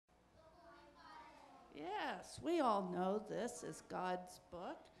Yes, we all know this is God's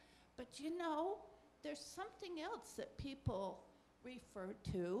book, but you know, there's something else that people refer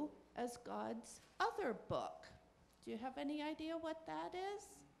to as God's other book. Do you have any idea what that is?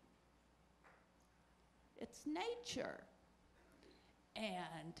 It's nature.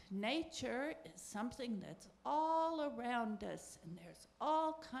 And nature is something that's all around us, and there's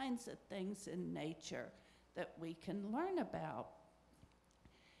all kinds of things in nature that we can learn about.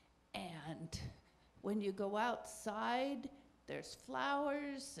 And when you go outside, there's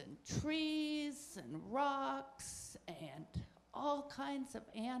flowers and trees and rocks and all kinds of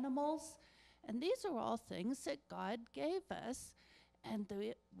animals. And these are all things that God gave us and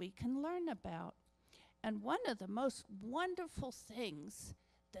that we can learn about. And one of the most wonderful things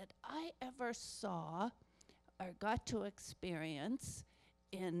that I ever saw or got to experience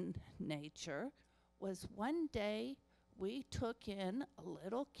in nature was one day we took in a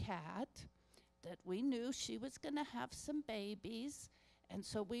little cat that we knew she was going to have some babies, and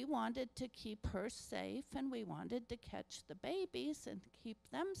so we wanted to keep her safe, and we wanted to catch the babies and keep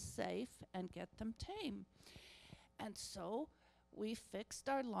them safe and get them tame. And so we fixed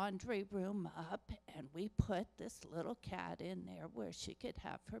our laundry room up, and we put this little cat in there where she could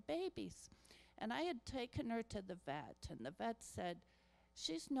have her babies. And I had taken her to the vet, and the vet said,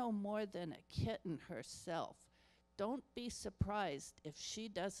 "She's no more than a kitten herself. Don't be surprised if she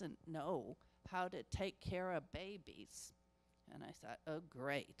doesn't know how to take care of babies." And I thought, oh,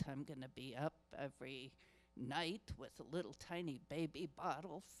 great, I'm going to be up every night with a little tiny baby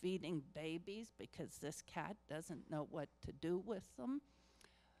bottle feeding babies because this cat doesn't know what to do with them.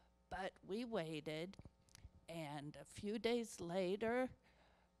 But we waited, and a few days later,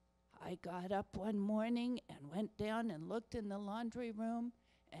 I got up one morning and went down and looked in the laundry room,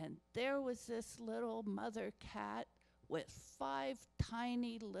 and there was this little mother cat with 5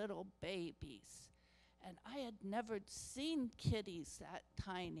 tiny little babies. And I had never seen kitties that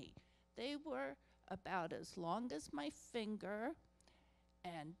tiny. They were about as long as my finger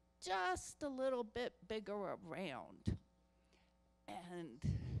and just a little bit bigger around. And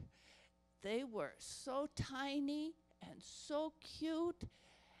they were so tiny and so cute.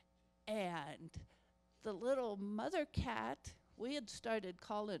 And the little mother cat, we had started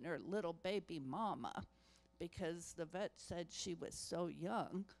calling her little baby mama because the vet said she was so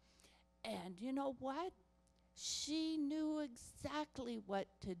young. And you know what? She knew exactly what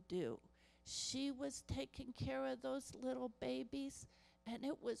to do. She was taking care of those little babies, and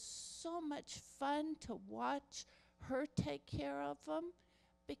it was so much fun to watch her take care of them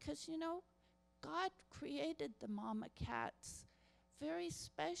because, you know, God created the mama cats very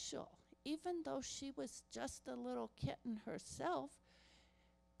special. Even though she was just a little kitten herself,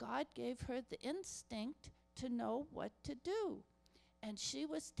 God gave her the instinct to know what to do. And she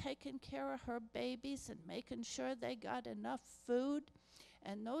was taking care of her babies and making sure they got enough food.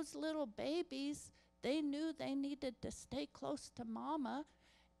 And those little babies, they knew they needed to stay close to mama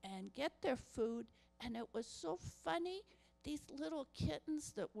and get their food. And it was so funny. These little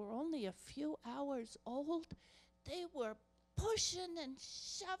kittens that were only a few hours old, they were pushing and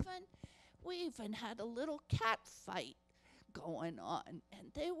shoving. We even had a little cat fight going on,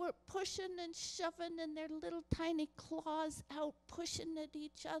 and they were pushing and shoving in their little tiny claws out, pushing at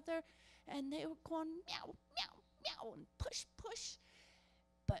each other, and they were going meow, meow, meow, and push, push.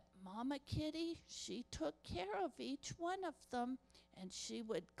 But Mama Kitty, she took care of each one of them, and she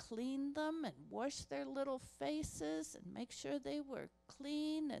would clean them and wash their little faces and make sure they were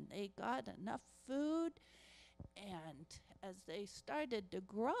clean and they got enough food. And as they started to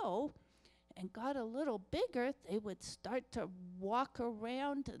grow and got a little bigger, they would start to walk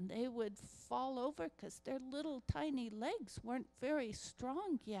around and they would fall over because their little tiny legs weren't very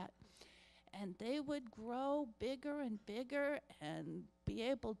strong yet. And they would grow bigger and bigger and be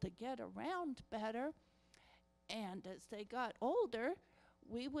able to get around better. And as they got older,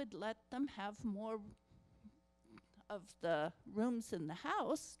 we would let them have more of the rooms in the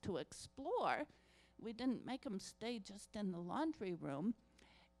house to explore. We didn't make them stay just in the laundry room.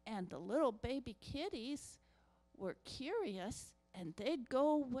 And the little baby kitties were curious, and they'd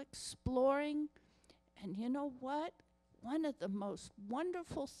go exploring. And you know what? One of the most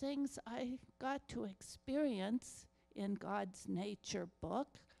wonderful things I got to experience in God's nature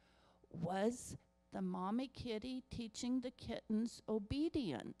book was the mommy kitty teaching the kittens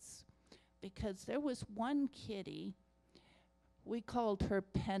obedience. Because there was one kitty, we called her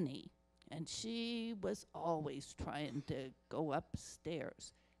Penny, and she was always trying to go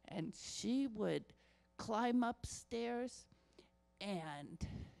upstairs. And she would climb upstairs, and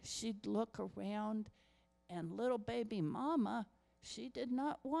she'd look around, and little baby mama, She did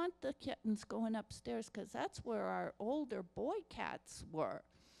not want the kittens going upstairs because that's where our older boy cats were.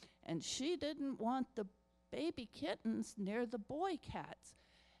 And she didn't want the baby kittens near the boy cats.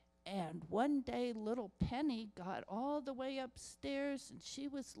 And one day, little Penny got all the way upstairs, and she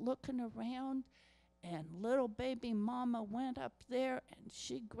was looking around, and little baby mama went up there, and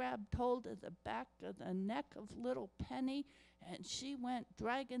she grabbed hold of the back of the neck of little Penny, and she went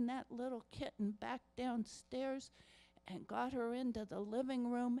dragging that little kitten back downstairs and got her into the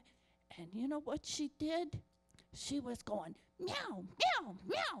living room. And you know what she did? She was going, meow, meow,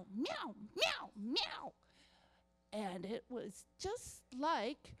 meow, meow, meow, meow. And it was just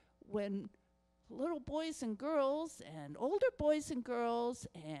like when little boys and girls and older boys and girls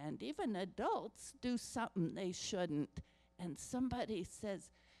and even adults do something they shouldn't. And somebody says,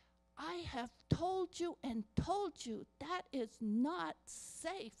 I have told you and told you that is not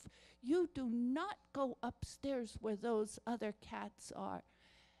safe. You do not go upstairs where those other cats are.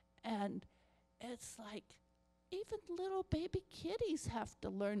 And it's like even little baby kitties have to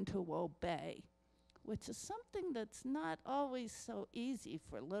learn to obey, which is something that's not always so easy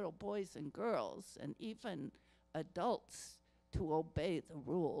for little boys and girls and even adults to obey the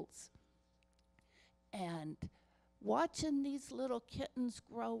rules. And watching these little kittens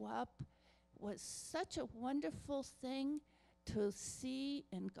grow up was such a wonderful thing to see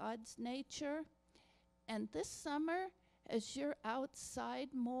in God's nature. And this summer, as you're outside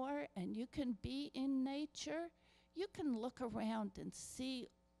more and you can be in nature, you can look around and see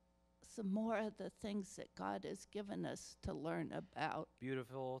some more of the things that God has given us to learn about.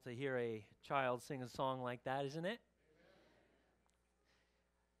 Beautiful to hear a child sing a song like that, isn't it?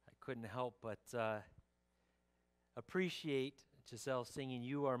 I couldn't help but appreciate Giselle singing,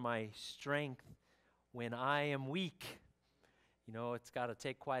 "You are my strength when I am weak." You know, it's got to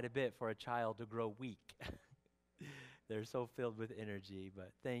take quite a bit for a child to grow weak. They're so filled with energy,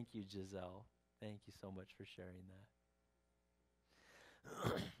 but thank you, Giselle. Thank you so much for sharing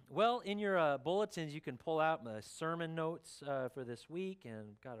that. Well, in your bulletins, you can pull out my sermon notes for this week,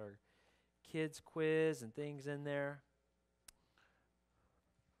 and got our kids quiz and things in there.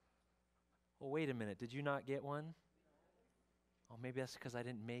 Oh, wait a minute. Did you not get one? Oh, maybe that's because I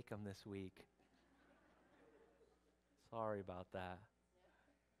didn't make them this week. Sorry about that.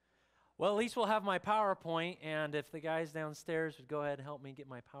 Well, at least we'll have my PowerPoint, and if the guys downstairs would go ahead and help me get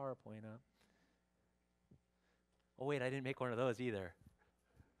my PowerPoint up. Oh, wait, I didn't make one of those either.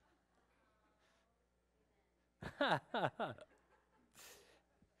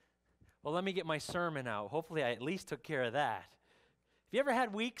 Well, let me get my sermon out. Hopefully, I at least took care of that. Have you ever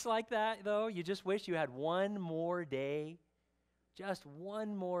had weeks like that, though? You just wish you had one more day? Just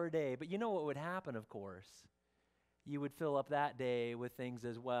one more day. But you know what would happen, of course? You would fill up that day with things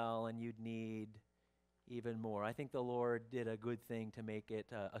as well, and you'd need even more. I think the Lord did a good thing to make it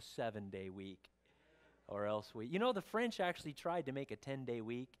a 7-day week, or else we... You know, the French actually tried to make a 10-day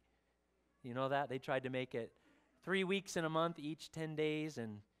week. You know that? They tried to make it 3 weeks in a month, each 10 days,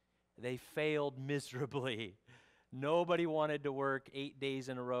 and they failed miserably. Nobody wanted to work 8 days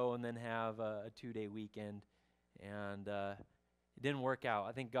in a row and then have a 2-day weekend, and it didn't work out.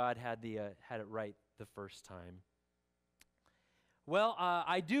 I think God had it right the first time. Well,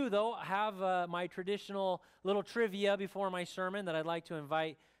 I do, though, have my traditional little trivia before my sermon that I'd like to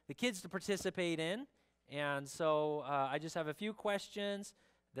invite the kids to participate in. And so I just have a few questions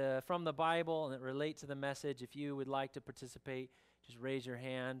from the Bible that relate to the message. If you would like to participate, just raise your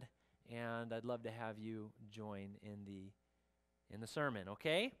hand, and I'd love to have you join in the sermon,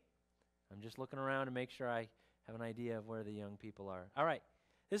 okay? I'm just looking around to make sure I have an idea of where the young people are. All right,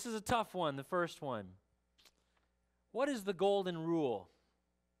 this is a tough one, the first one. What is the golden rule?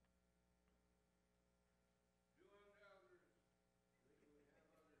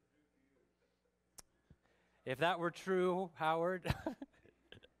 If that were true, Howard,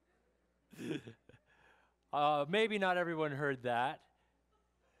 maybe not everyone heard that.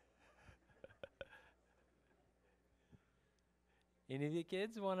 Any of the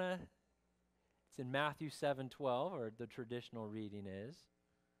kids want to? It's in Matthew 7:12, or the traditional reading is.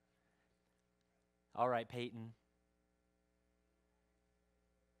 All right, Peyton.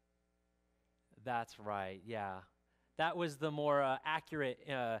 That's right, yeah. That was the more accurate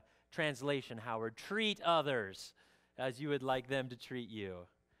translation, Howard. Treat others as you would like them to treat you.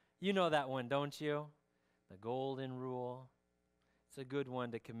 You know that one, don't you? The golden rule. It's a good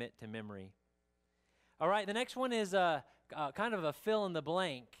one to commit to memory. All right, the next one is kind of a fill in the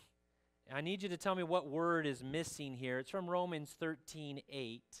blank. I need you to tell me what word is missing here. It's from Romans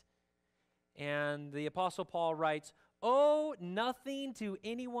 13:8. And the Apostle Paul writes, "Owe nothing to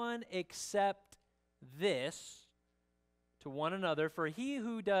anyone except this, to one another, for he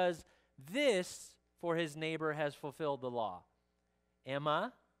who does this for his neighbor has fulfilled the law.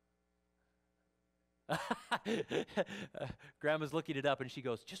 Emma? Grandma's looking it up and she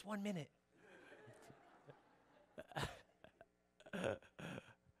goes, just 1 minute.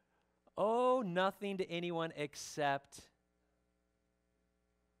 Owe nothing to anyone except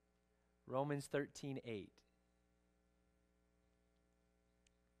Romans 13:8.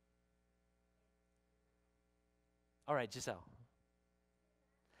 All right, Giselle.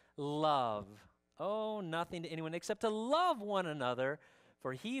 Love. Oh, nothing to anyone except to love one another,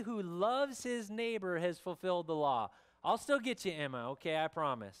 for he who loves his neighbor has fulfilled the law. I'll still get you, Emma, okay? I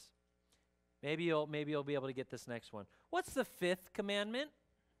promise. Maybe you'll be able to get this next one. What's the 5th commandment?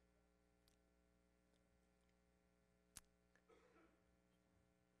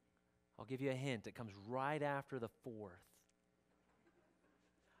 I'll give you a hint. It comes right after the 4th.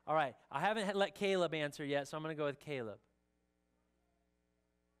 All right, I haven't let Caleb answer yet, so I'm going to go with Caleb.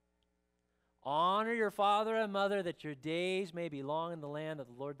 Honor your father and mother, that your days may be long in the land that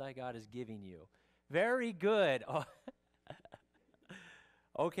the Lord thy God is giving you. Very good. Oh.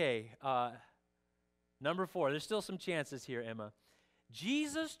 Okay, number 4. There's still some chances here, Emma.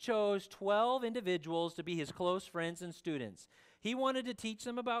 Jesus chose 12 individuals to be his close friends and students. He wanted to teach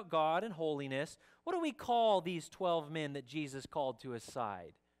them about God and holiness. What do we call these 12 men that Jesus called to his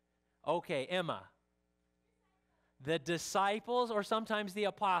side? Okay, Emma. The disciples, or sometimes the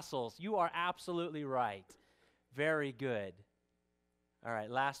apostles. You are absolutely right. Very good. All right,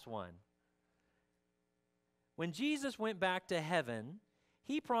 last one. When Jesus went back to heaven,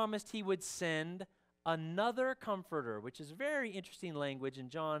 he promised he would send another comforter, which is very interesting language in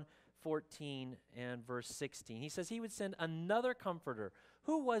John 14 and verse 16. He says he would send another comforter.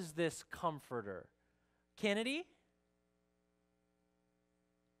 Who was this comforter? Kennedy?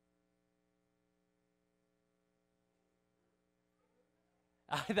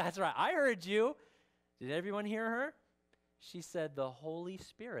 That's right. I heard you. Did everyone hear her? She said the Holy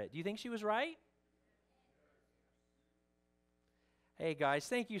Spirit. Do you think she was right? Hey, guys,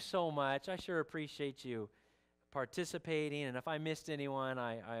 thank you so much. I sure appreciate you participating. And if I missed anyone,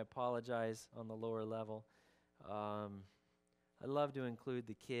 I apologize on the lower level. I love to include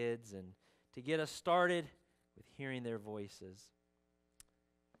the kids and to get us started with hearing their voices.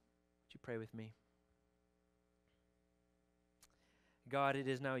 Would you pray with me? God, it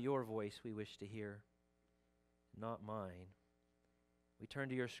is now your voice we wish to hear, not mine. We turn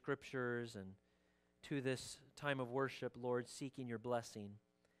to your scriptures and to this time of worship, Lord, seeking your blessing.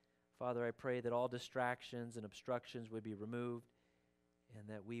 Father, I pray that all distractions and obstructions would be removed and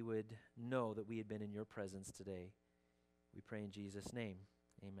that we would know that we had been in your presence today. We pray in Jesus' name.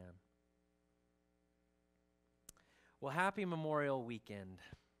 Amen. Well, happy Memorial Weekend.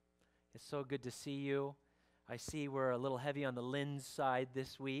 It's so good to see you. I see we're a little heavy on the lens side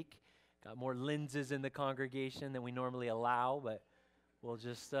this week. Got more lenses in the congregation than we normally allow, but we'll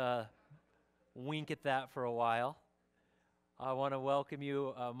just wink at that for a while. I want to welcome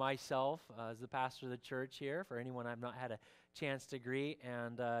you myself as the pastor of the church here, for anyone I've not had a chance to greet,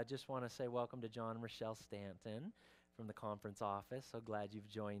 and just want to say welcome to John and Rochelle Stanton from the conference office. So glad you've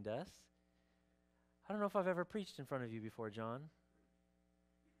joined us. I don't know if I've ever preached in front of you before, John.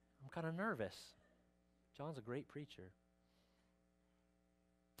 I'm kind of nervous. John's a great preacher.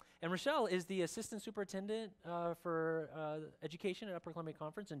 And Rochelle is the assistant superintendent for education at Upper Columbia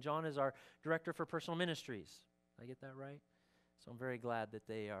Conference, and John is our director for personal ministries. Did I get that right? So I'm very glad that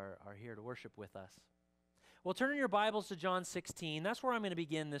they are here to worship with us. Well, turn in your Bibles to John 16. That's where I'm going to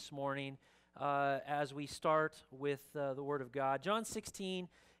begin this morning as we start with the Word of God. John 16,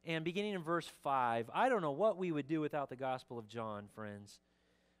 and beginning in verse 5. I don't know what we would do without the Gospel of John, friends.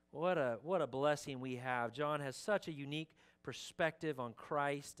 What a blessing we have. John has such a unique perspective on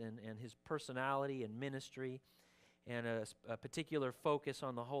Christ and his personality and ministry, and a particular focus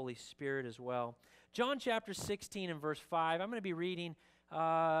on the Holy Spirit as well. John chapter 16 and verse 5. I'm going to be reading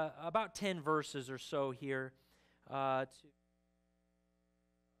about 10 verses or so here. Are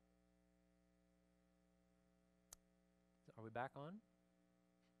we back on?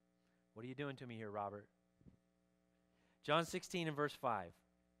 What are you doing to me here, Robert? John 16 and verse 5.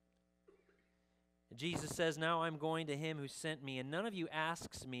 Jesus says, "Now I'm going to him who sent me, and none of you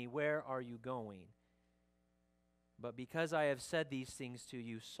asks me, 'Where are you going?' But because I have said these things to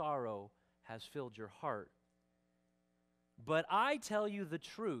you, sorrow has filled your heart. But I tell you the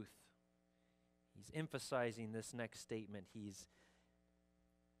truth." He's emphasizing this next statement. He's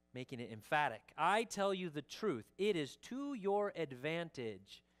making it emphatic. "I tell you the truth. It is to your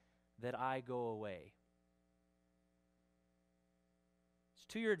advantage that I go away." It's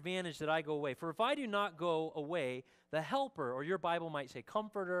to your advantage that I go away. For if I do not go away, the helper, or your Bible might say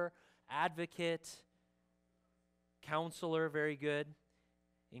comforter, advocate, counselor, very good.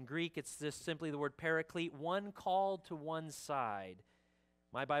 In Greek, it's just simply the word paraclete, one called to one side.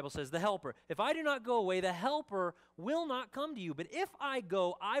 My Bible says the helper. If I do not go away, the helper will not come to you. But if I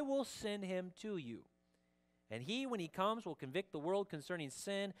go, I will send him to you. And he, when he comes, will convict the world concerning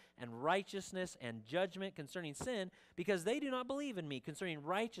sin and righteousness and judgment concerning sin, because they do not believe in me, concerning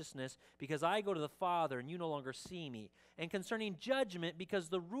righteousness, because I go to the Father and you no longer see me, and concerning judgment, because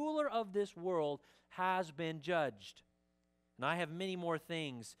the ruler of this world has been judged. And I have many more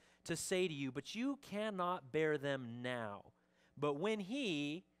things to say to you, but you cannot bear them now. But when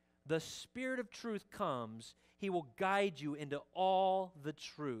he, the Spirit of truth, comes, he will guide you into all the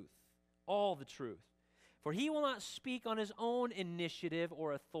truth. All the truth. For he will not speak on his own initiative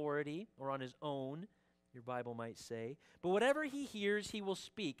or authority, or on his own, your Bible might say, but whatever he hears, he will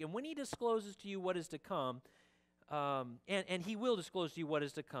speak. And when he discloses to you what is to come, and he will disclose to you what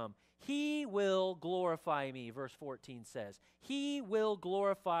is to come, he will glorify me, verse 14 says. He will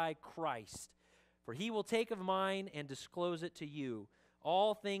glorify Christ. For he will take of mine and disclose it to you.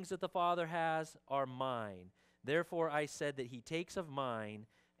 All things that the Father has are mine. Therefore I said that he takes of mine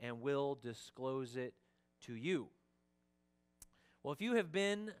and will disclose it to you. Well, if you have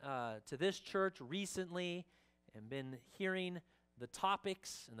been to this church recently and been hearing the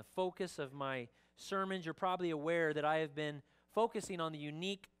topics and the focus of my sermons, you're probably aware that I have been focusing on the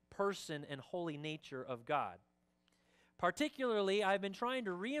unique person and holy nature of God. Particularly, I've been trying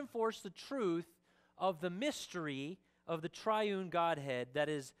to reinforce the truth of the mystery of the triune Godhead, that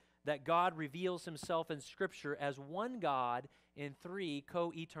is, that God reveals himself in Scripture as one God in three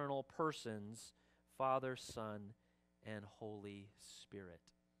co-eternal persons, Father, Son, and Holy Spirit.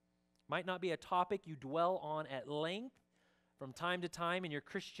 Might not be a topic you dwell on at length from time to time in your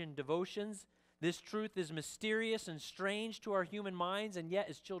Christian devotions. This truth is mysterious and strange to our human minds, and yet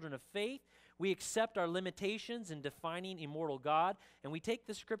as children of faith, we accept our limitations in defining immortal God, and we take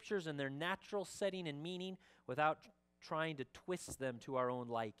the Scriptures in their natural setting and meaning without trying to twist them to our own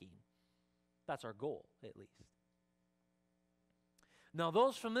liking. That's our goal, at least. Now,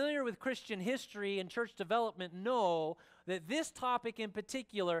 those familiar with Christian history and church development know that this topic in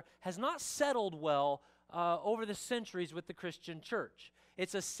particular has not settled well over the centuries with the Christian church.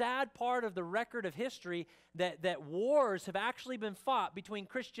 It's a sad part of the record of history that wars have actually been fought between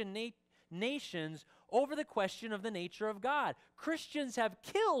Christian nations over the question of the nature of God. Christians have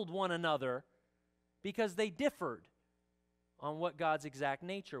killed one another because they differed on what God's exact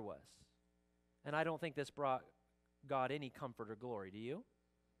nature was. And I don't think this brought God any comfort or glory. Do you?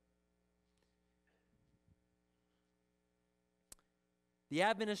 The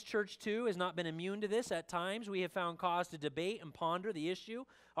Adventist Church, too, has not been immune to this. At times, we have found cause to debate and ponder the issue.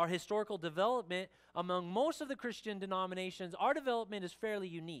 Our historical development among most of the Christian denominations, our development is fairly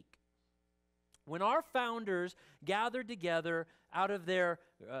unique. When our founders gathered together out of their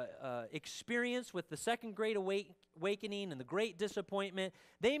experience with the Second Great Awakening and the Great Disappointment,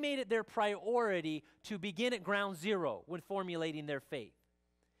 they made it their priority to begin at ground zero when formulating their faith.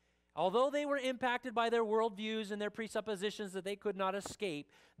 Although they were impacted by their worldviews and their presuppositions that they could not escape,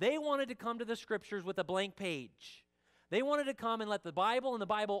 they wanted to come to the Scriptures with a blank page. They wanted to come and let the Bible and the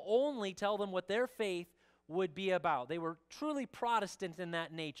Bible only tell them what their faith would be about. They were truly Protestant in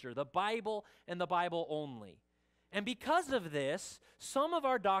that nature, the Bible and the Bible only. And because of this, some of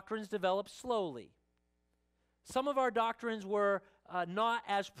our doctrines developed slowly. Some of our doctrines were not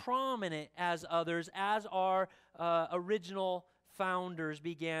as prominent as others as our original founders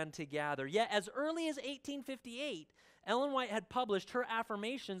began to gather. Yet as early as 1858, Ellen White had published her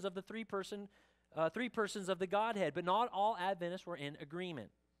affirmations of the three persons of the Godhead, but not all Adventists were in agreement.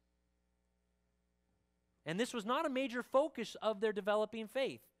 And this was not a major focus of their developing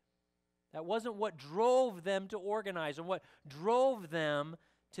faith. That wasn't what drove them to organize and what drove them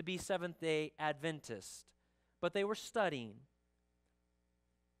to be Seventh-day Adventists. But they were studying.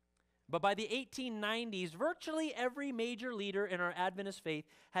 But by the 1890s, virtually every major leader in our Adventist faith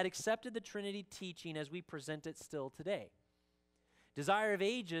had accepted the Trinity teaching as we present it still today. Desire of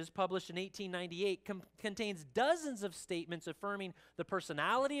Ages, published in 1898, contains dozens of statements affirming the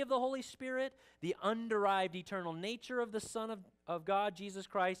personality of the Holy Spirit, the underived eternal nature of the Son of God, Jesus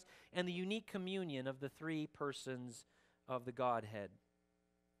Christ, and the unique communion of the three persons of the Godhead.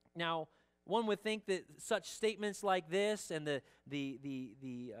 Now, one would think that such statements like this and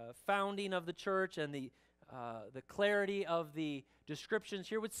the founding of the church and the clarity of the descriptions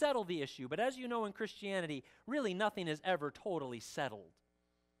here would settle the issue. But as you know, in Christianity, really nothing is ever totally settled.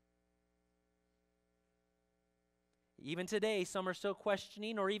 Even today, some are still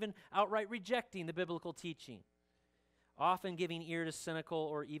questioning or even outright rejecting the biblical teaching, often giving ear to cynical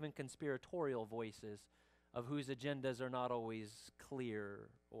or even conspiratorial voices of whose agendas are not always clear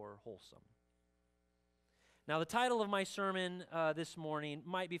or wholesome. Now, the title of my sermon this morning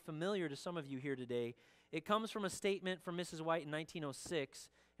might be familiar to some of you here today. It comes from a statement from Mrs. White in 1906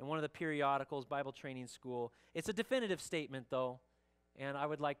 in one of the periodicals, Bible Training School. It's a definitive statement, though, and I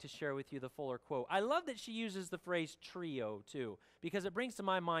would like to share with you the fuller quote. I love that she uses the phrase trio, too, because it brings to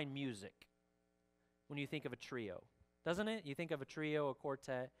my mind music when you think of a trio, doesn't it? You think of a trio, a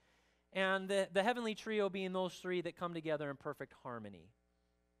quartet, and the heavenly trio being those three that come together in perfect harmony.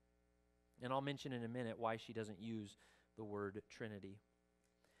 And I'll mention in a minute why she doesn't use the word Trinity.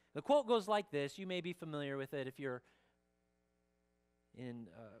 The quote goes like this. You may be familiar with it if you're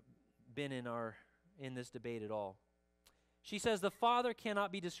been in this debate at all. She says, "The Father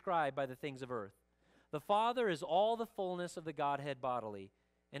cannot be described by the things of earth. The Father is all the fullness of the Godhead bodily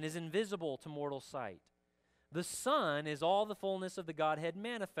and is invisible to mortal sight. The Son is all the fullness of the Godhead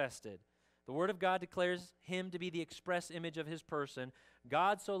manifested. The Word of God declares him to be the express image of his person.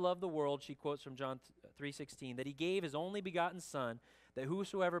 God so loved the world," she quotes from John 3:16, "that he gave his only begotten Son, that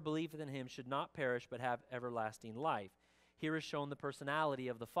whosoever believeth in him should not perish but have everlasting life." Here is shown the personality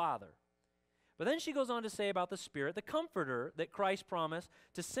of the Father. But then she goes on to say about the Spirit, the Comforter that Christ promised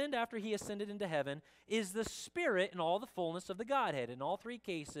to send after he ascended into heaven is the Spirit in all the fullness of the Godhead. In all three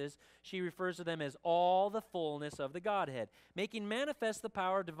cases, she refers to them as all the fullness of the Godhead, making manifest the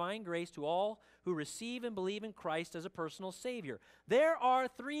power of divine grace to all who receive and believe in Christ as a personal Savior. There are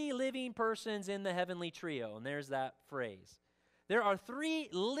three living persons in the heavenly trio, and there's that phrase. There are three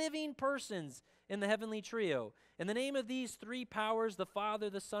living persons in the heavenly trio. In the name of these three powers, the Father,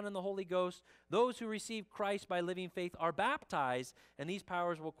 the Son, and the Holy Ghost, those who receive Christ by living faith are baptized, and these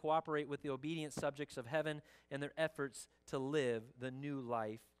powers will cooperate with the obedient subjects of heaven in their efforts to live the new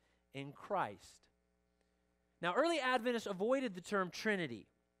life in Christ. Now, early Adventists avoided the term Trinity.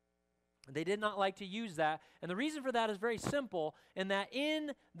 They did not like to use that, and the reason for that is very simple, in that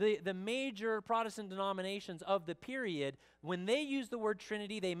in the major Protestant denominations of the period, when they used the word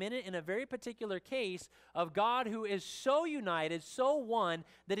Trinity, they meant it in a very particular case of God who is so united, so one,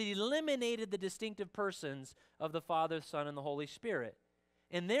 that it eliminated the distinctive persons of the Father, Son, and the Holy Spirit.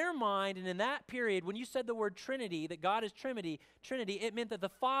 In their mind, and in that period, when you said the word Trinity, that God is Trinity, it meant that the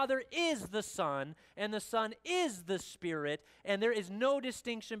Father is the Son, and the Son is the Spirit, and there is no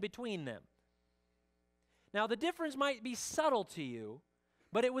distinction between them. Now, the difference might be subtle to you,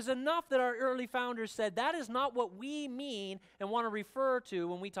 but it was enough that our early founders said that is not what we mean and want to refer to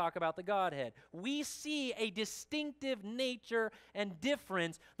when we talk about the Godhead. We see a distinctive nature and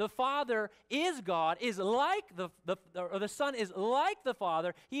difference. The Father is God, is like the Son is like the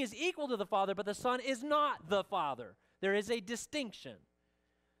Father. He is equal to the Father, but the Son is not the Father. There is a distinction.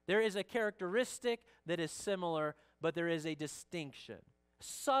 There is a characteristic that is similar, but there is a distinction.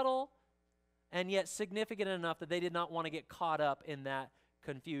 Subtle and yet significant enough that they did not want to get caught up in that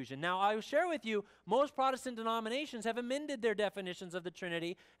confusion. Now, I will share with you, most Protestant denominations have amended their definitions of the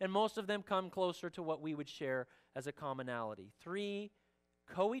Trinity, and most of them come closer to what we would share as a commonality. Three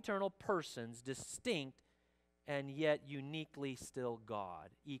co-eternal persons, distinct and yet uniquely still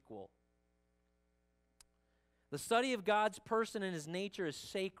God, equal. The study of God's person and his nature is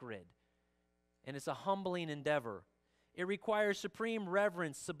sacred, and it's a humbling endeavor. It requires supreme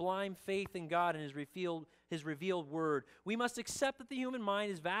reverence, sublime faith in God and his revealed word. We must accept that the human mind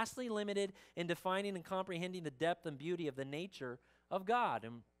is vastly limited in defining and comprehending the depth and beauty of the nature of God.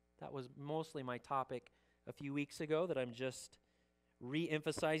 And that was mostly my topic a few weeks ago that I'm just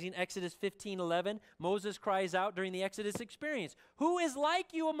re-emphasizing. Exodus 15:11, Moses cries out during the Exodus experience, "Who is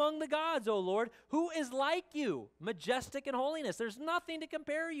like you among the gods, O Lord? Who is like you, majestic in holiness? There's nothing to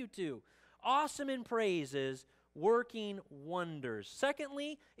compare you to. Awesome in praises, working wonders."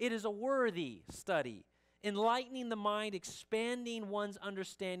 Secondly, it is a worthy study, enlightening the mind, expanding one's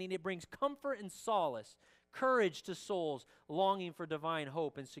understanding. It brings comfort and solace, courage to souls longing for divine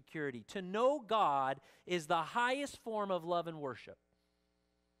hope and security. To know God is the highest form of love and worship.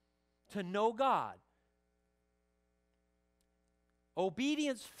 To know God.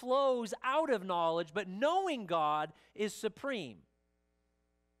 Obedience flows out of knowledge, but knowing God is supreme.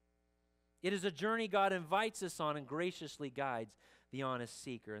 It is a journey God invites us on and graciously guides the honest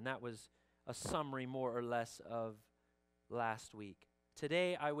seeker. And that was a summary, more or less, of last week.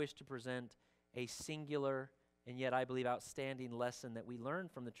 Today, I wish to present a singular and yet, I believe, outstanding lesson that we learn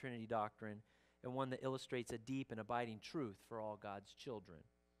from the Trinity doctrine, and one that illustrates a deep and abiding truth for all God's children.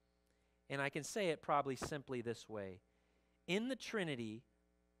 And I can say it probably simply this way. In the Trinity,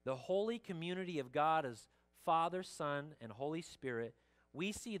 the holy community of God is Father, Son, and Holy Spirit,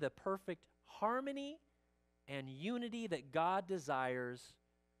 we see the perfect harmony and unity that God desires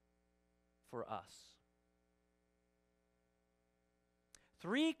for us.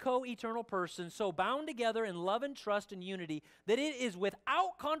 Three co-eternal persons, so bound together in love and trust and unity that it is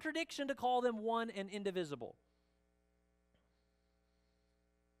without contradiction to call them one and indivisible.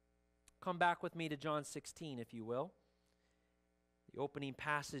 Come back with me to John 16, if you will. The opening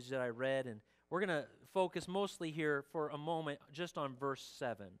passage that I read, and we're going to focus mostly here for a moment just on verse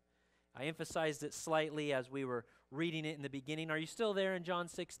 7. I emphasized it slightly as we were reading it in the beginning. Are you still there in John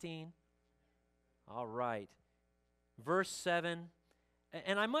 16? All right. Verse 7.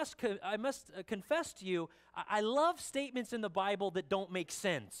 And I must confess to you, I love statements in the Bible that don't make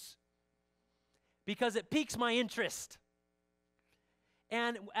sense because it piques my interest.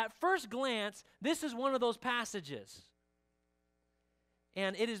 And at first glance, this is one of those passages.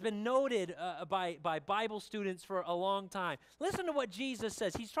 And it has been noted by Bible students for a long time. Listen to what Jesus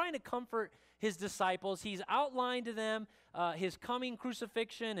says. He's trying to comfort his disciples. He's outlined to them his coming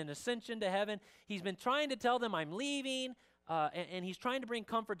crucifixion and ascension to heaven. He's been trying to tell them, I'm leaving, and he's trying to bring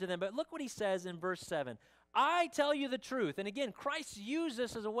comfort to them. But look what he says in verse 7. I tell you the truth. And again, Christ used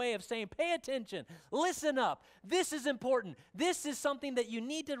this as a way of saying, pay attention, listen up. This is important. This is something that you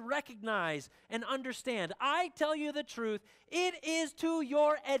need to recognize and understand. I tell you the truth. It is to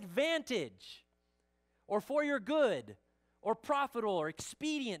your advantage or for your good or profitable or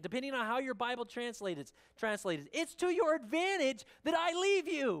expedient, depending on how your Bible translated. It's to your advantage that I leave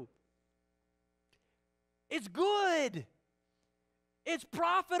you. It's good. It's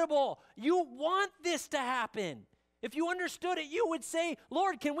profitable. You want this to happen. If you understood it, you would say,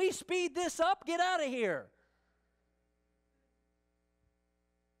 Lord, can we speed this up? Get out of here.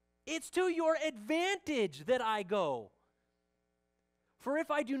 It's to your advantage that I go. For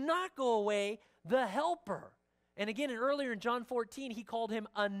if I do not go away, the helper. And again, earlier in John 14, he called him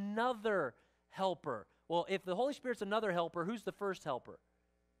another helper. Well, if the Holy Spirit's another helper, who's the first helper?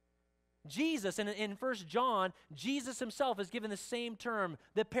 Jesus, and in 1 John, Jesus himself is given the same term,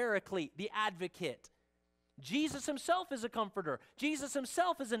 the paraclete, the advocate. Jesus himself is a comforter. Jesus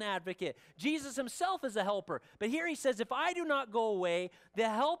himself is an advocate. Jesus himself is a helper. But here he says, if I do not go away, the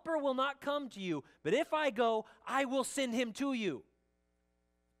helper will not come to you. But if I go, I will send him to you.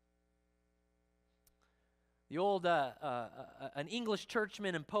 The old, an English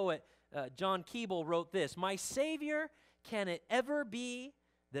churchman and poet, John Keble, wrote this, my Savior, can it ever be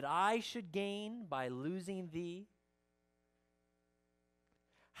that I should gain by losing thee?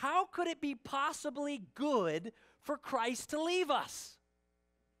 How could it be possibly good for Christ to leave us?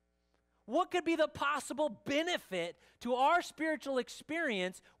 What could be the possible benefit to our spiritual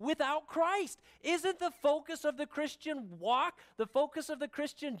experience without Christ? Isn't the focus of the Christian walk, the focus of the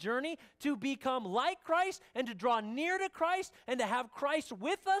Christian journey, to become like Christ and to draw near to Christ and to have Christ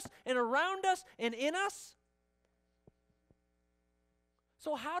with us and around us and in us?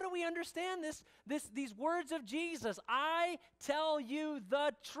 So how do we understand these words of Jesus? I tell you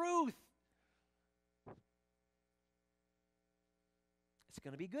the truth. It's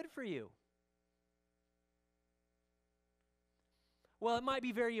going to be good for you. Well, it might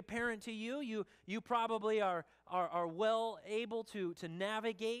be very apparent to you. You probably are well able to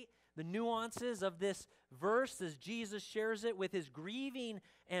navigate the nuances of this verse as Jesus shares it with his grieving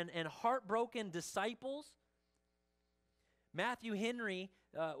and heartbroken disciples. Matthew Henry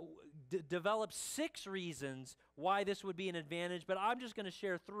developed 6 reasons why this would be an advantage, but I'm just going to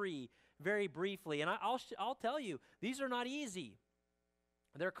share 3 very briefly. And I'll tell you, these are not easy.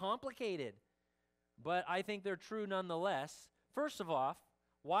 They're complicated, but I think they're true nonetheless. First of all,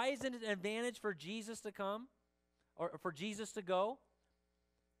 why is it an advantage for Jesus to come or for Jesus to go?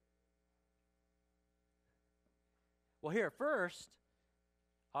 Well, here, first,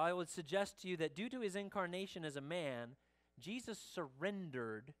 I would suggest to you that due to his incarnation as a man, Jesus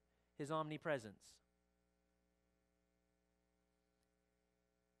surrendered his omnipresence.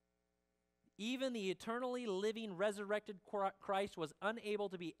 Even the eternally living, resurrected Christ was unable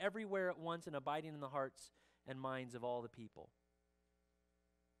to be everywhere at once and abiding in the hearts and minds of all the people.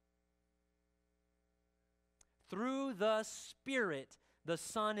 Through the Spirit, the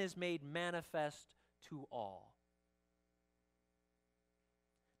Son is made manifest to all.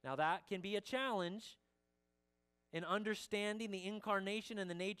 Now that can be a challenge in understanding the incarnation and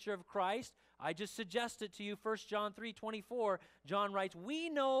the nature of Christ. I just suggested to you 1 John 3:24. John writes, we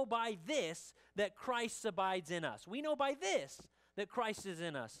know by this that Christ abides in us. We know by this that Christ is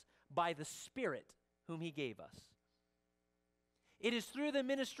in us, by the Spirit whom he gave us. It is through the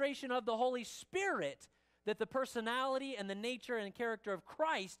ministration of the Holy Spirit that the personality and the nature and character of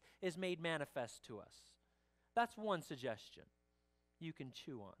Christ is made manifest to us. That's one suggestion you can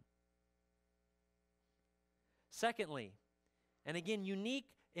chew on. Secondly, and again, unique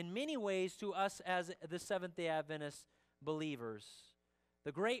in many ways to us as the Seventh-day Adventist believers,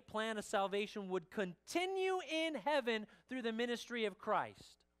 the great plan of salvation would continue in heaven through the ministry of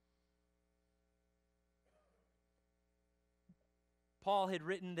Christ. Paul had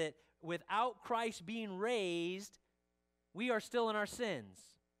written that without Christ being raised, we are still in our sins.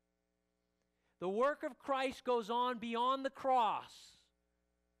 The work of Christ goes on beyond the cross.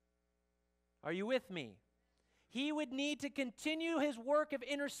 Are you with me? He would need to continue his work of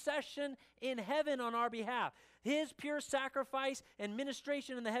intercession in heaven on our behalf. His pure sacrifice and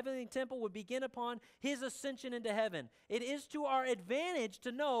ministration in the heavenly temple would begin upon his ascension into heaven. It is to our advantage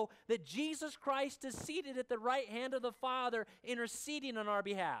to know that Jesus Christ is seated at the right hand of the Father, interceding on our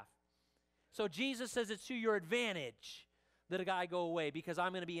behalf. So Jesus says it's to your advantage that I go away, because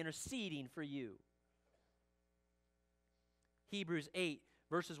I'm going to be interceding for you. Hebrews 8,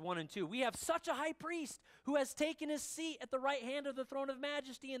 verses 1 and 2. We have such a high priest who has taken his seat at the right hand of the throne of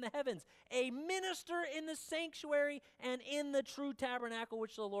majesty in the heavens, a minister in the sanctuary and in the true tabernacle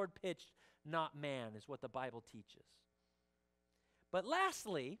which the Lord pitched, not man, is what the Bible teaches. But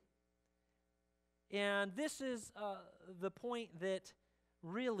lastly, and this is the point that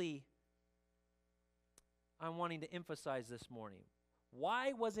really I'm wanting to emphasize this morning.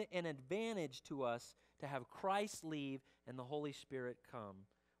 Why was it an advantage to us to have Christ leave and the Holy Spirit come?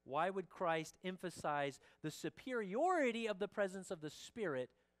 Why would Christ emphasize the superiority of the presence of the Spirit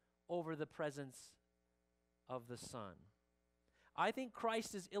over the presence of the Son? I think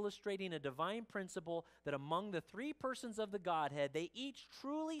Christ is illustrating a divine principle that among the three persons of the Godhead, they each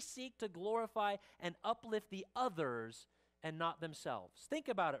truly seek to glorify and uplift the others and not themselves. Think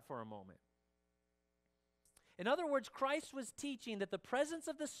about it for a moment. In other words, Christ was teaching that the presence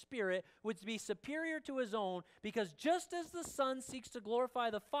of the Spirit would be superior to his own, because just as the Son seeks to glorify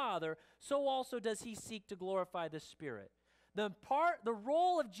the Father, so also does he seek to glorify the Spirit. The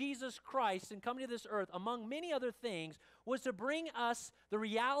role of Jesus Christ in coming to this earth, among many other things, was to bring us the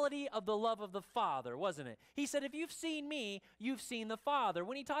reality of the love of the Father, wasn't it? He said, if you've seen me, you've seen the Father.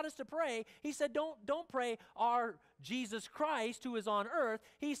 When he taught us to pray, he said, don't pray our Jesus Christ who is on earth.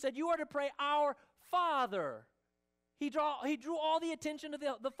 He said, you are to pray our Father. He drew all the attention to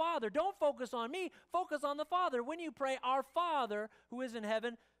the Father. Don't focus on me, focus on the Father. When you pray, our Father who is in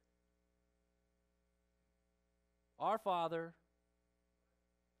heaven, our Father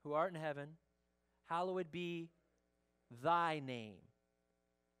who art in heaven, hallowed be thy name.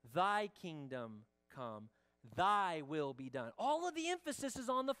 Thy kingdom come, thy will be done. All of the emphasis is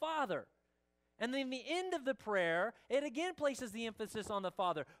on the Father. And then the end of the prayer, it again places the emphasis on the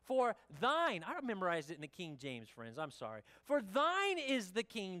Father. For thine, I memorized it in the King James, friends, I'm sorry. For thine is the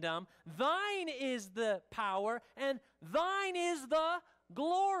kingdom, thine is the power, and thine is the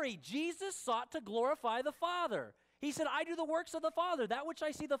glory. Jesus sought to glorify the Father. He said, I do the works of the Father. That which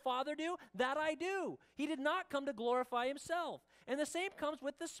I see the Father do, that I do. He did not come to glorify himself. And the same comes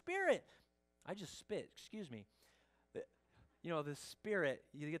with the Spirit. I just spit, excuse me. You know, the Spirit,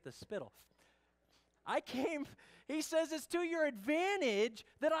 you get the spittle. He says it's to your advantage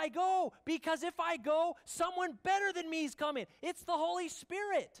that I go, because if I go, someone better than me is coming. It's the Holy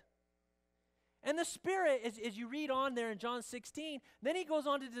Spirit. And the Spirit, as you read on there in John 16, then he goes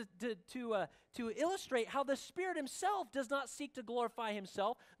on to illustrate how the Spirit himself does not seek to glorify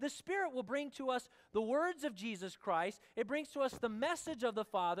himself. The Spirit will bring to us the words of Jesus Christ. It brings to us the message of the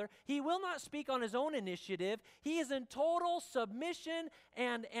Father. He will not speak on his own initiative. He is in total submission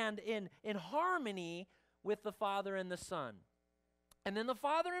and in harmony with the Father and the Son. And then the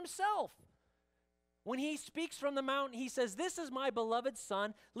Father himself, when he speaks from the mountain, he says, this is my beloved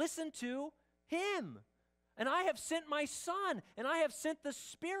Son. Listen to him. And I have sent my Son, and I have sent the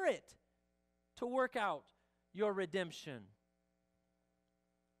Spirit to work out your redemption.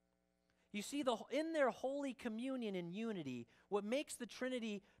 You see, in their holy communion and unity, what makes the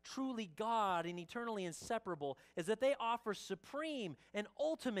Trinity truly God and eternally inseparable is that they offer supreme and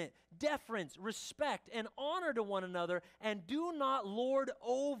ultimate deference, respect, and honor to one another, and do not lord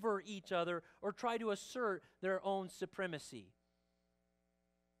over each other or try to assert their own supremacy.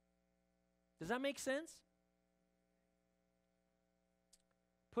 Does that make sense?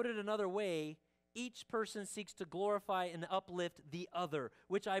 Put it another way, each person seeks to glorify and uplift the other,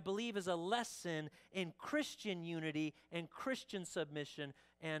 which I believe is a lesson in Christian unity and Christian submission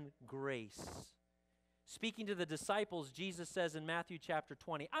and grace. Speaking to the disciples, Jesus says in Matthew chapter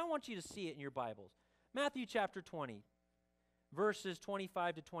 20, I want you to see it in your Bibles. Matthew chapter 20, verses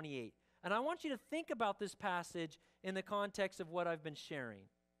 25 to 28. And I want you to think about this passage in the context of what I've been sharing.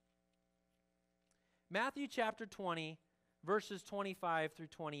 Matthew chapter 20, verses 25 through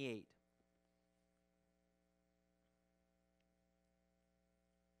 28.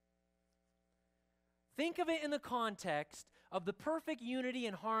 Think of it in the context of the perfect unity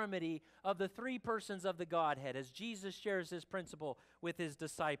and harmony of the three persons of the Godhead as Jesus shares this principle with his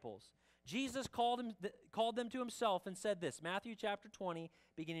disciples. Jesus called them to himself and said this, Matthew chapter 20,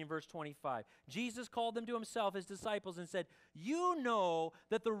 beginning in verse 25. Jesus called them to himself, his disciples, and said, "You know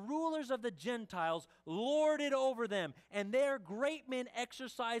that the rulers of the Gentiles lord it over them, and their great men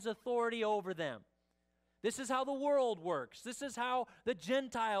exercise authority over them." This is how the world works. This is how the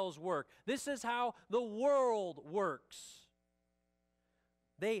Gentiles work. This is how the world works.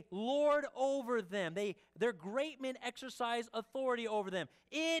 They lord over them. Their great men exercise authority over them.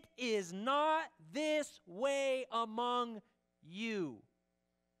 It is not this way among you.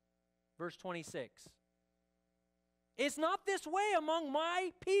 Verse 26. It's not this way among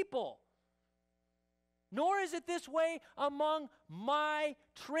my people, nor is it this way among my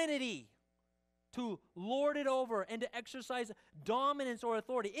Trinity, to lord it over and to exercise dominance or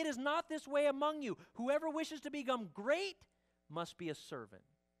authority. It is not this way among you. Whoever wishes to become great must be a servant.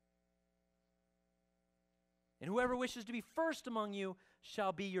 And whoever wishes to be first among you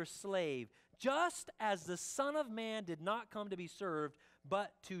shall be your slave, just as the Son of Man did not come to be served,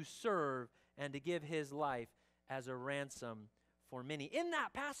 but to serve and to give his life as a ransom for many. In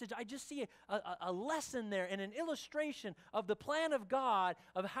that passage, I just see a lesson there and an illustration of the plan of God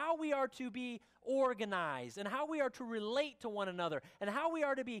of how we are to be organized and how we are to relate to one another and how we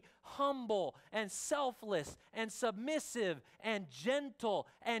are to be humble and selfless and submissive and gentle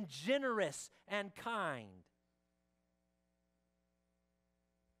and generous and kind.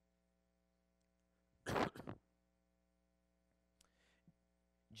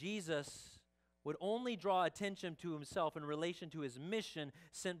 Jesus would only draw attention to himself in relation to his mission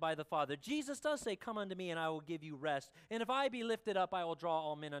sent by the Father. Jesus does say, "Come unto me and I will give you rest. And if I be lifted up, I will draw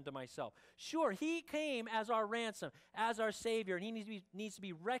all men unto myself." Sure, he came as our ransom, as our Savior, and he needs to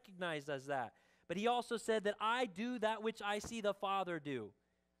be recognized as that. But he also said that I do that which I see the Father do.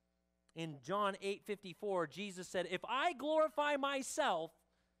 In John 8:54, Jesus said, "If I glorify myself,"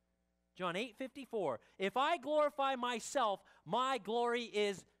 John 8:54, "if I glorify myself, my glory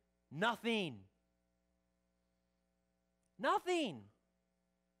is nothing." Nothing.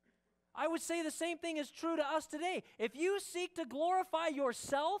 I would say the same thing is true to us today. If you seek to glorify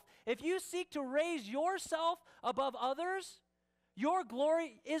yourself, if you seek to raise yourself above others, your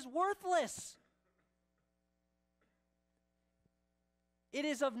glory is worthless. It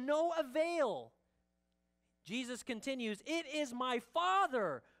is of no avail. Jesus continues, "It is my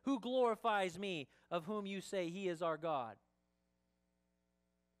Father who glorifies me, of whom you say he is our God."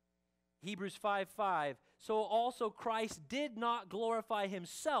 Hebrews 5:5, "So also Christ did not glorify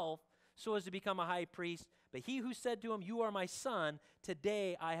himself so as to become a high priest, but he who said to him, 'You are my son,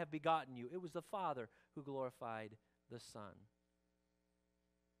 today I have begotten you.'" It was the Father who glorified the Son.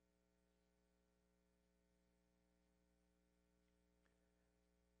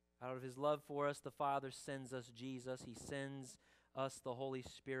 Out of his love for us, the Father sends us Jesus. He sends us the Holy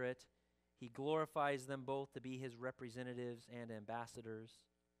Spirit. He glorifies them both to be his representatives and ambassadors.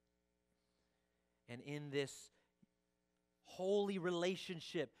 And in this holy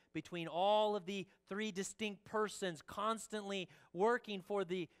relationship between all of the three distinct persons, constantly working for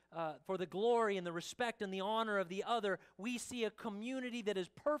the glory and the respect and the honor of the other, we see a community that is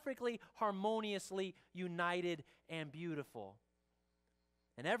perfectly, harmoniously united and beautiful.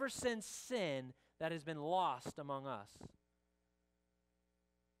 And ever since sin, that has been lost among us.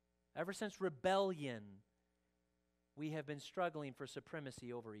 Ever since rebellion, we have been struggling for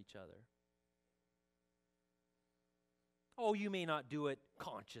supremacy over each other. Oh, you may not do it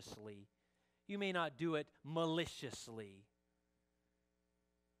consciously. You may not do it maliciously.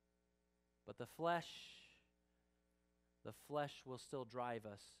 But the flesh will still drive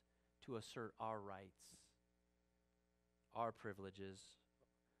us to assert our rights, our privileges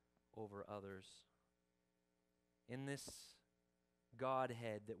over others. In this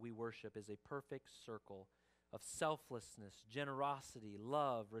Godhead that we worship is a perfect circle of selflessness, generosity,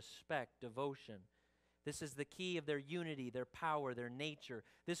 love, respect, devotion. This is the key of their unity, their power, their nature.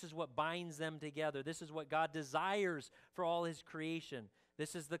 This is what binds them together. This is what God desires for all his creation.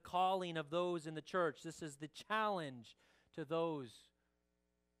 This is the calling of those in the church. This is the challenge to those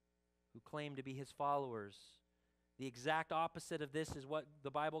who claim to be his followers. The exact opposite of this is what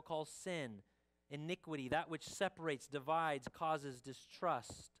the Bible calls sin, iniquity, that which separates, divides, causes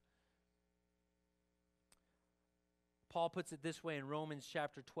distrust. Paul puts it this way in Romans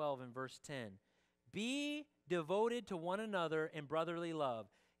chapter 12 and verse 10. "Be devoted to one another in brotherly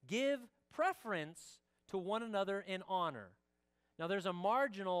love. Give preference to one another in honor. Now, there's a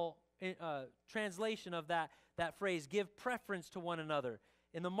marginal translation of that phrase, give preference to one another.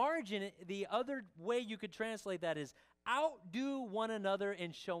 In the margin, the other way you could translate that is outdo one another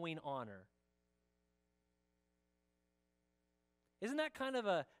in showing honor. Isn't that kind of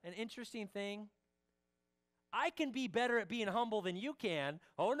an interesting thing? I can be better at being humble than you can.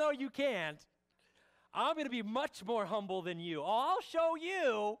 Oh, no, you can't. I'm going to be much more humble than you. I'll show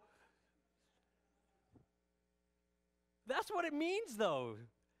you. That's what it means, though.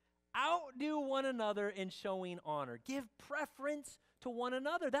 Outdo one another in showing honor. Give preference to one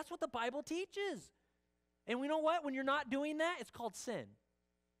another. That's what the Bible teaches. And we know what? When you're not doing that, it's called sin.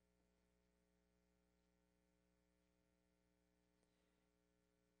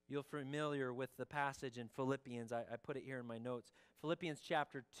 You're familiar with the passage in Philippians. I put it here in my notes. Philippians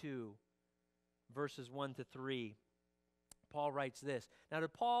chapter 2, verses 1 to 3. Paul writes this. Now,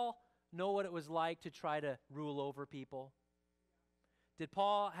 did Paul know what it was like to try to rule over people? Did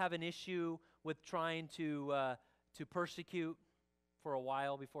Paul have an issue with trying to persecute for a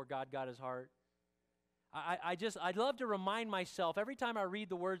while before God got his heart? I'd love to remind myself every time I read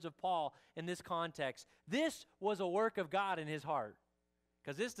the words of Paul in this context, this was a work of God in his heart,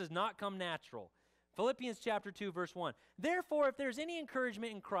 because this does not come natural. Philippians chapter 2, verse 1. Therefore, if there's any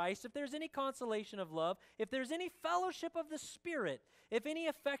encouragement in Christ, if there's any consolation of love, if there's any fellowship of the Spirit, if any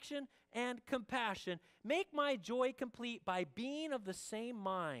affection and compassion, make my joy complete by being of the same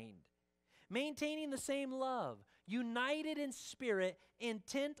mind, maintaining the same love, united in spirit,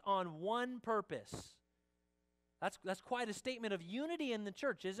 intent on one purpose. That's quite a statement of unity in the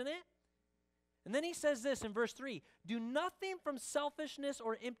church, isn't it? And then he says this in verse 3, do nothing from selfishness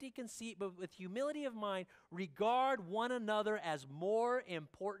or empty conceit, but with humility of mind, regard one another as more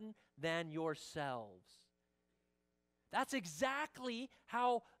important than yourselves. That's exactly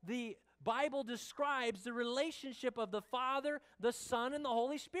how the Bible describes the relationship of the Father, the Son, and the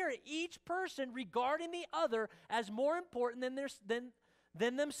Holy Spirit. Each person regarding the other as more important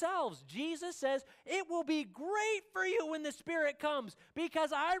than themselves. Jesus says, it will be great for you when the Spirit comes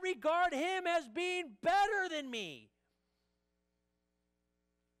because I regard him as being better than me.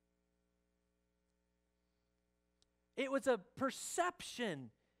 It was a perception.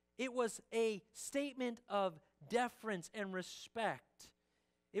 It was a statement of deference and respect.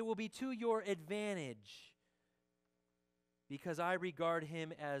 It will be to your advantage because I regard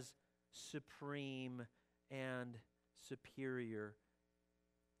him as supreme and superior.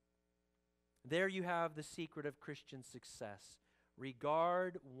 There you have the secret of Christian success.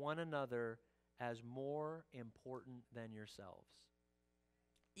 Regard one another as more important than yourselves.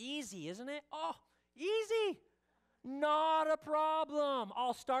 Easy, isn't it? Oh, easy. Not a problem.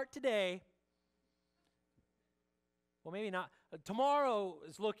 I'll start today. Well, maybe not. Tomorrow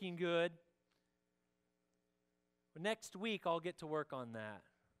is looking good. But next week, I'll get to work on that.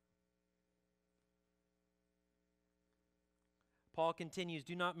 Paul continues,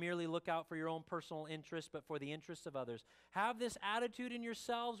 do not merely look out for your own personal interests, but for the interests of others. Have this attitude in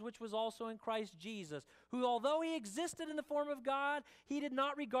yourselves, which was also in Christ Jesus, who, although he existed in the form of God, he did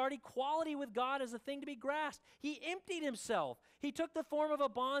not regard equality with God as a thing to be grasped. He emptied himself. He took the form of a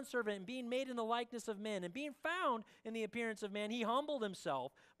bondservant, and being made in the likeness of men, and being found in the appearance of man, he humbled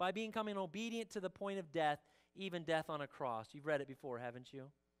himself by becoming obedient to the point of death, even death on a cross. You've read it before, haven't you?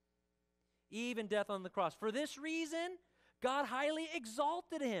 Even death on the cross. For this reason, God highly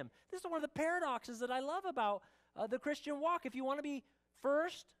exalted him. This is one of the paradoxes that I love about the Christian walk. If you want to be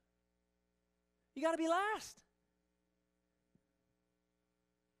first, you got to be last.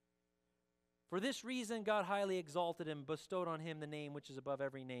 For this reason, God highly exalted him, bestowed on him the name which is above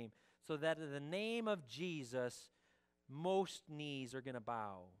every name, so that in the name of Jesus, most knees are going to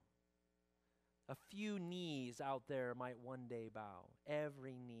bow. A few knees out there might one day bow.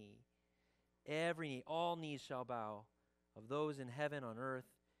 Every knee, all knees shall bow, of those in heaven, on earth,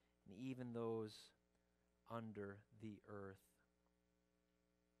 and even those under the earth.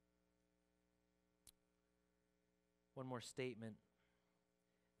 One more statement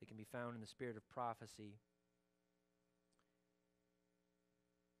that can be found in the spirit of prophecy.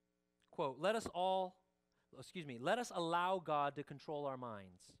 Quote, let us allow God to control our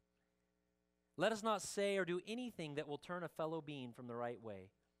minds. Let us not say or do anything that will turn a fellow being from the right way.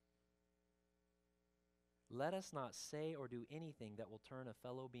 Let us not say or do anything that will turn a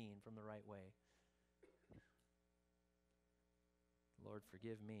fellow being from the right way. Lord,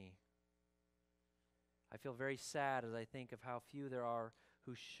 forgive me. I feel very sad as I think of how few there are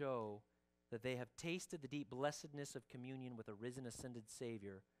who show that they have tasted the deep blessedness of communion with a risen, ascended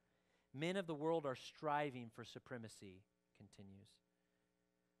Savior. Men of the world are striving for supremacy, continues.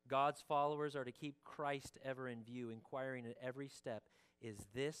 God's followers are to keep Christ ever in view, inquiring at every step, is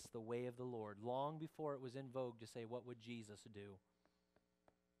this the way of the Lord? Long before it was in vogue to say, what would Jesus do?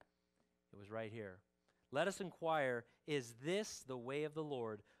 It was right here. Let us inquire, is this the way of the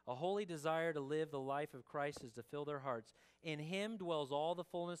Lord? A holy desire to live the life of Christ is to fill their hearts. In him dwells all the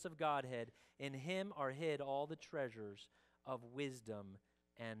fullness of Godhead. In him are hid all the treasures of wisdom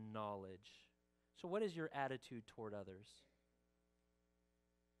and knowledge. So what is your attitude toward others?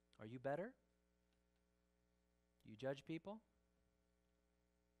 Are you better? Do you judge people?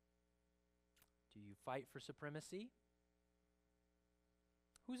 Do you fight for supremacy?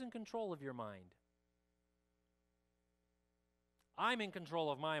 Who's in control of your mind? I'm in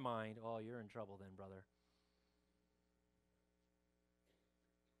control of my mind. Oh, you're in trouble then, brother.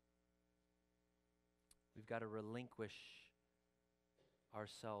 We've got to relinquish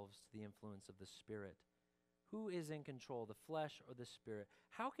ourselves to the influence of the Spirit. Who is in control, the flesh or the Spirit?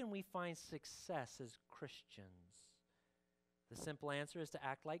 How can we find success as Christians? The simple answer is to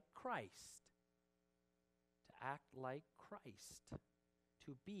act like Christ. To act like Christ.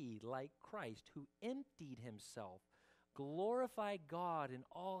 To be like Christ, who emptied himself, glorified God in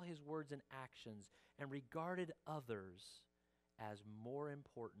all his words and actions, and regarded others as more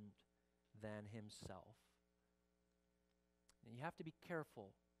important than himself. And you have to be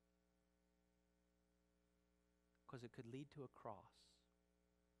careful, because it could lead to a cross.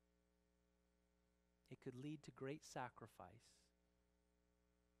 It could lead to great sacrifice,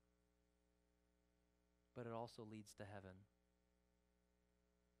 but it also leads to heaven.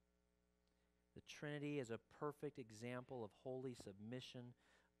 The Trinity is a perfect example of holy submission,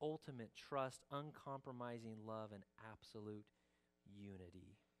 ultimate trust, uncompromising love, and absolute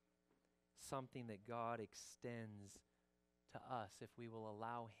unity. Something that God extends to us if we will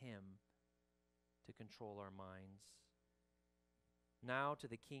allow him to control our minds. Now to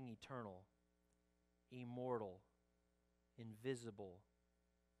the King eternal, immortal, invisible,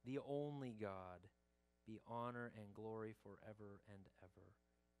 the only God, be honor and glory forever and ever.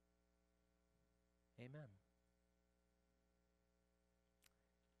 Amen.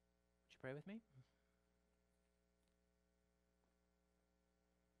 Would you pray with me?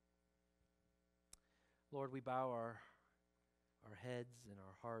 Lord, we bow our heads and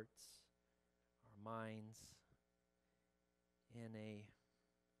our hearts, our minds in a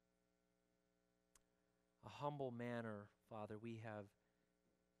humble manner, Father. We have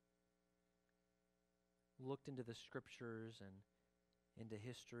looked into the Scriptures and into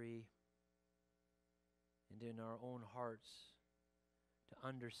history and in our own hearts to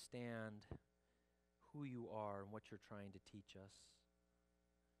understand who you are and what you're trying to teach us.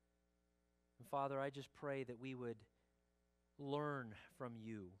 And Father, I just pray that we would learn from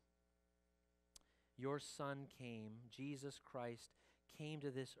you. Your Son came, Jesus Christ came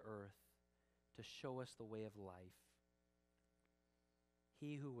to this earth to show us the way of life.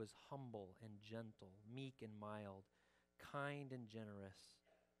 He who was humble and gentle, meek and mild, kind and generous,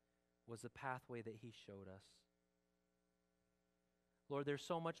 was the pathway that he showed us. Lord, there's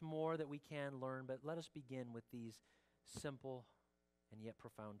so much more that we can learn, but let us begin with these simple and yet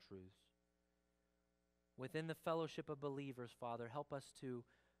profound truths. Within the fellowship of believers, Father, help us to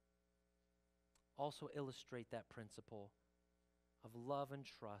also illustrate that principle of love and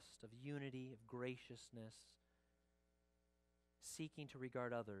trust, of unity, of graciousness, seeking to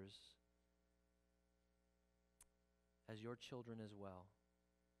regard others as your children as well.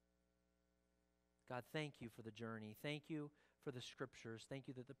 God, thank you for the journey. Thank you for the Scriptures. Thank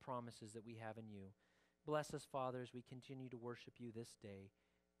you that the promises that we have in you. Bless us, Father, as we continue to worship you this day.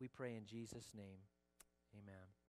 We pray in Jesus' name. Amen.